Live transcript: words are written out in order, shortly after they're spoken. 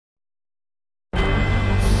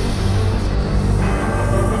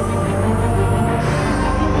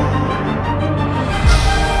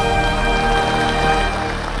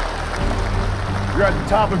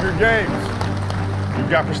top of your games. You've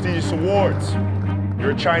got prestigious awards.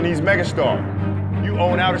 You're a Chinese megastar. You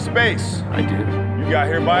own outer space. I do. You got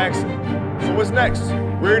here by accident. So what's next?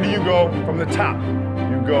 Where do you go from the top?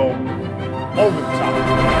 You go over the top.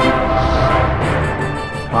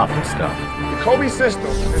 Popping stuff. The Kobe system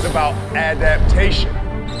is about adaptation,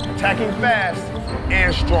 attacking fast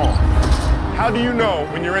and strong. How do you know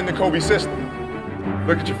when you're in the Kobe system?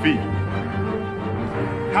 Look at your feet.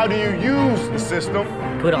 How do you use the system?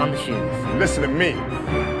 Put on the shoes. Listen to me.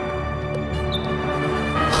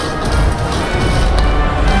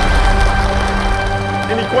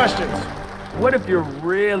 Any questions? What if you're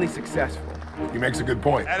really successful? He makes a good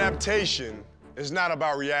point. Adaptation is not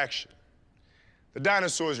about reaction. The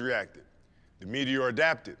dinosaurs reacted. The meteor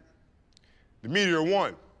adapted. The meteor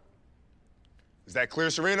won. Is that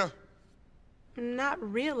clear, Serena? Not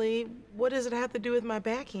really. What does it have to do with my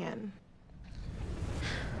backhand?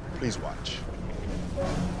 Please watch.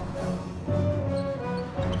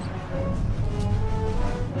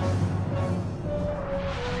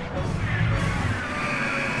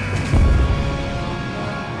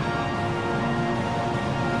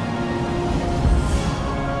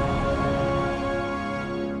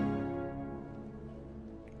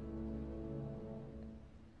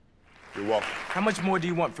 You're welcome. How much more do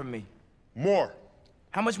you want from me? More.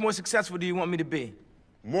 How much more successful do you want me to be?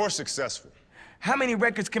 More successful. How many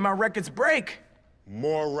records can my records break?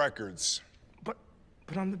 More records. But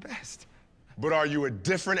I'm the best. But are you a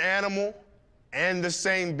different animal and the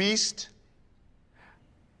same beast?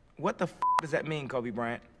 What the does that mean, Kobe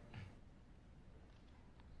Bryant?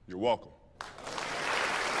 You're welcome.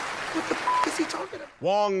 What the is he talking about?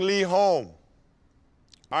 Wong Lee Home.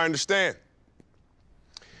 I understand.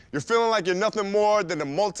 You're feeling like you're nothing more than a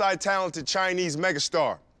multi-talented Chinese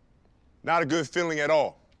megastar. Not a good feeling at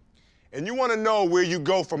all. And you want to know where you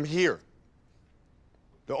go from here.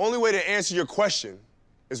 The only way to answer your question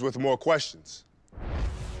is with more questions.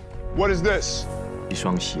 What is this? 一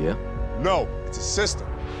双鞋. No, it's a system.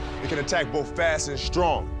 It can attack both fast and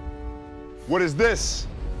strong. What is this?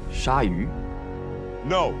 鲨鱼.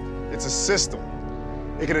 No, it's a system.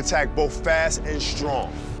 It can attack both fast and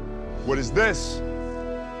strong. What is this?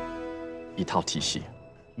 一套体系.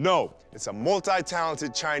 No, it's a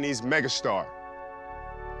multi-talented Chinese megastar.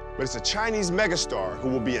 But it's a Chinese megastar who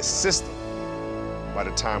will be a system by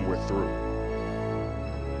the time we're through.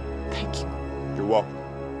 Thank you. You're welcome.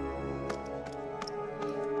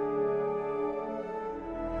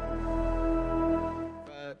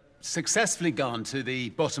 Successfully gone to the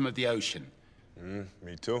bottom of the ocean.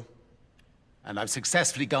 Me too. And I've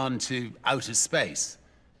successfully gone to outer space.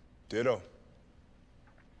 Ditto.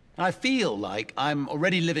 I feel like I'm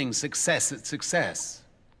already living success at success.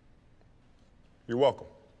 You're welcome.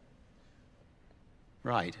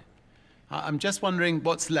 Right. I'm just wondering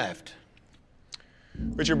what's left.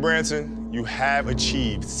 Richard Branson, you have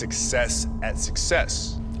achieved success at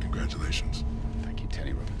success. Congratulations. Thank you,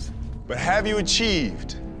 Teddy Robbins. But have you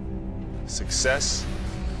achieved success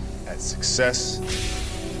at success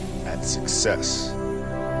at success?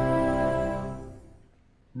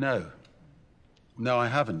 No. No, I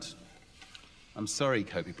haven't. I'm sorry,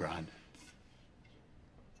 Kobe Bryant.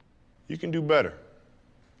 You can do better.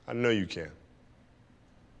 I know you can.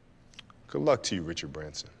 Good luck to you, Richard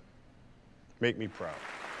Branson. Make me proud.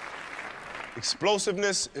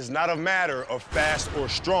 Explosiveness is not a matter of fast or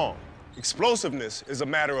strong. Explosiveness is a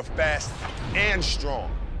matter of fast and strong.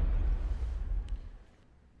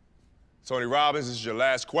 Tony Robbins, this is your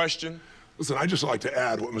last question. Listen, I'd just like to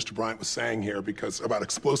add what Mr. Bryant was saying here, because about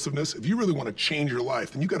explosiveness, if you really want to change your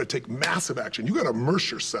life, then you got to take massive action. You got to immerse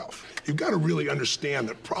yourself. You've got to really understand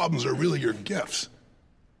that problems are really your gifts.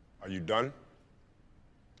 Are you done?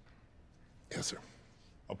 Yes, sir.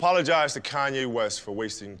 Apologize to Kanye West for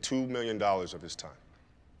wasting $2 million of his time.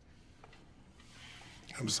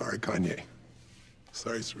 I'm sorry, Kanye.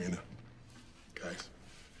 Sorry, Serena. Guys.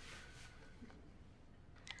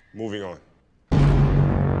 Moving on.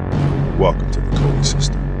 Welcome to the Kobe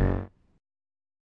system.